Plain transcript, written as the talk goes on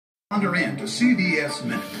Wander in to CVS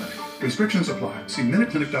Minute Clinic. Restrictions apply. See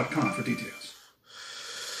minuteclinic.com for details.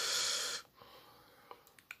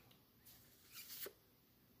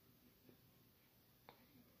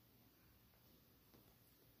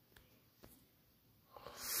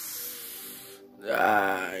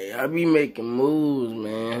 I be making moves,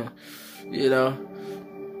 man. You know,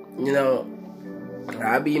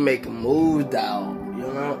 I be making moves, dog.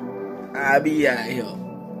 You know, I be out here.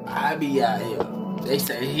 They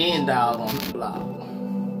say hen dog on the block.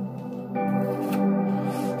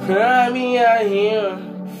 I be out here.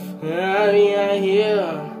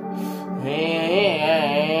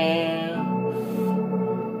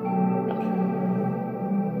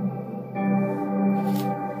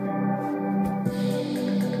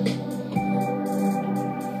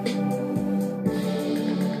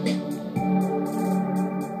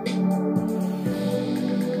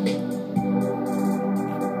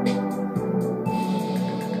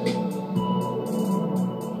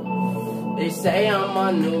 They say I'm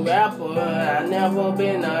a new rapper, I never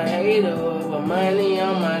been a hater, but money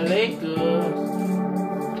on my Lakers.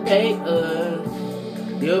 Pay us,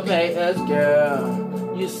 you pay us,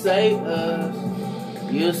 girl. You save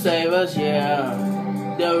us, yeah.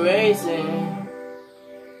 The racing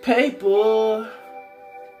paper,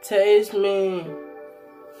 taste me.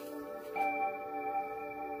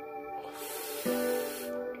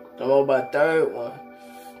 I'm on my third one.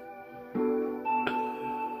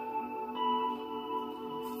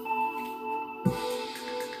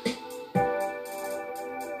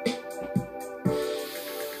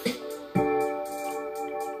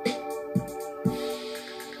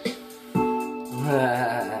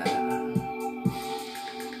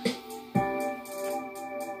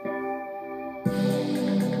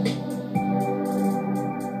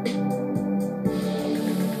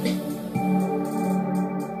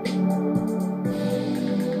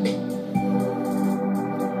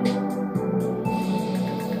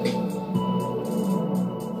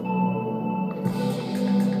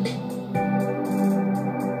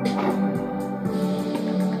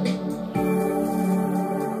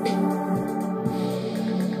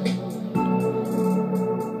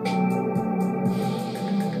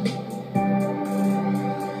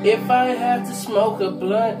 If I had to smoke a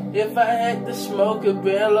blunt, if I had to smoke a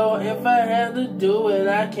bellow, if I had to do it,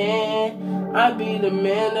 I can. I be the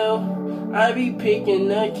man, I be picking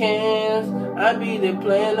the cans. I be the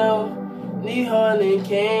plano, Lilhen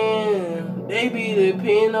can. They be the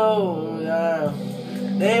Pinot, yeah.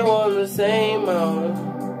 They want the same old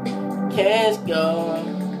cash go,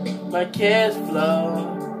 my cash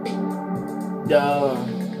flow, dog.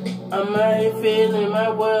 I'm out here feeling my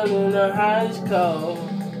world in the hottest cold.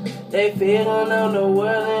 They feelin' on the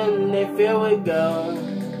world and they feel it go.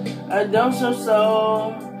 I don't show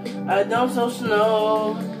soul, I don't show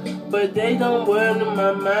snow, but they don't worry in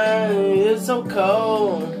my mind. It's so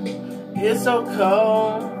cold, and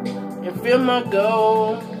feel my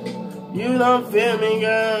goal. You don't feel me,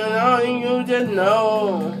 girl, all you just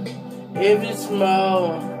know. If it's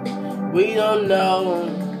small, we don't know.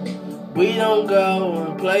 We don't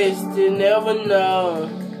go place to never know.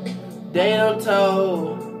 They don't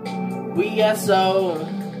told. We got soul.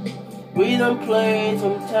 We done played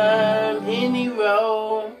some time any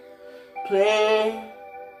role. Playing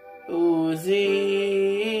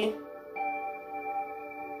Uzi.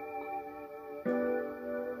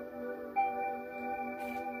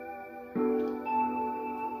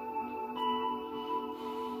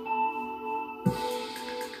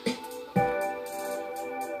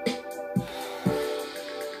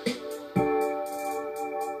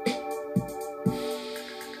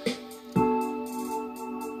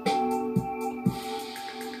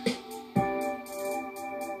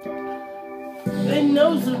 They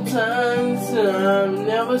know sometimes I'm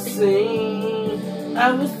never seen.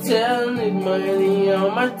 I was telling money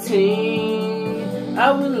on my team.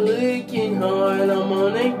 I was looking hard, I'm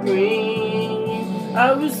on that green.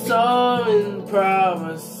 I was so in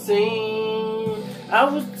promising. I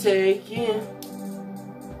was taking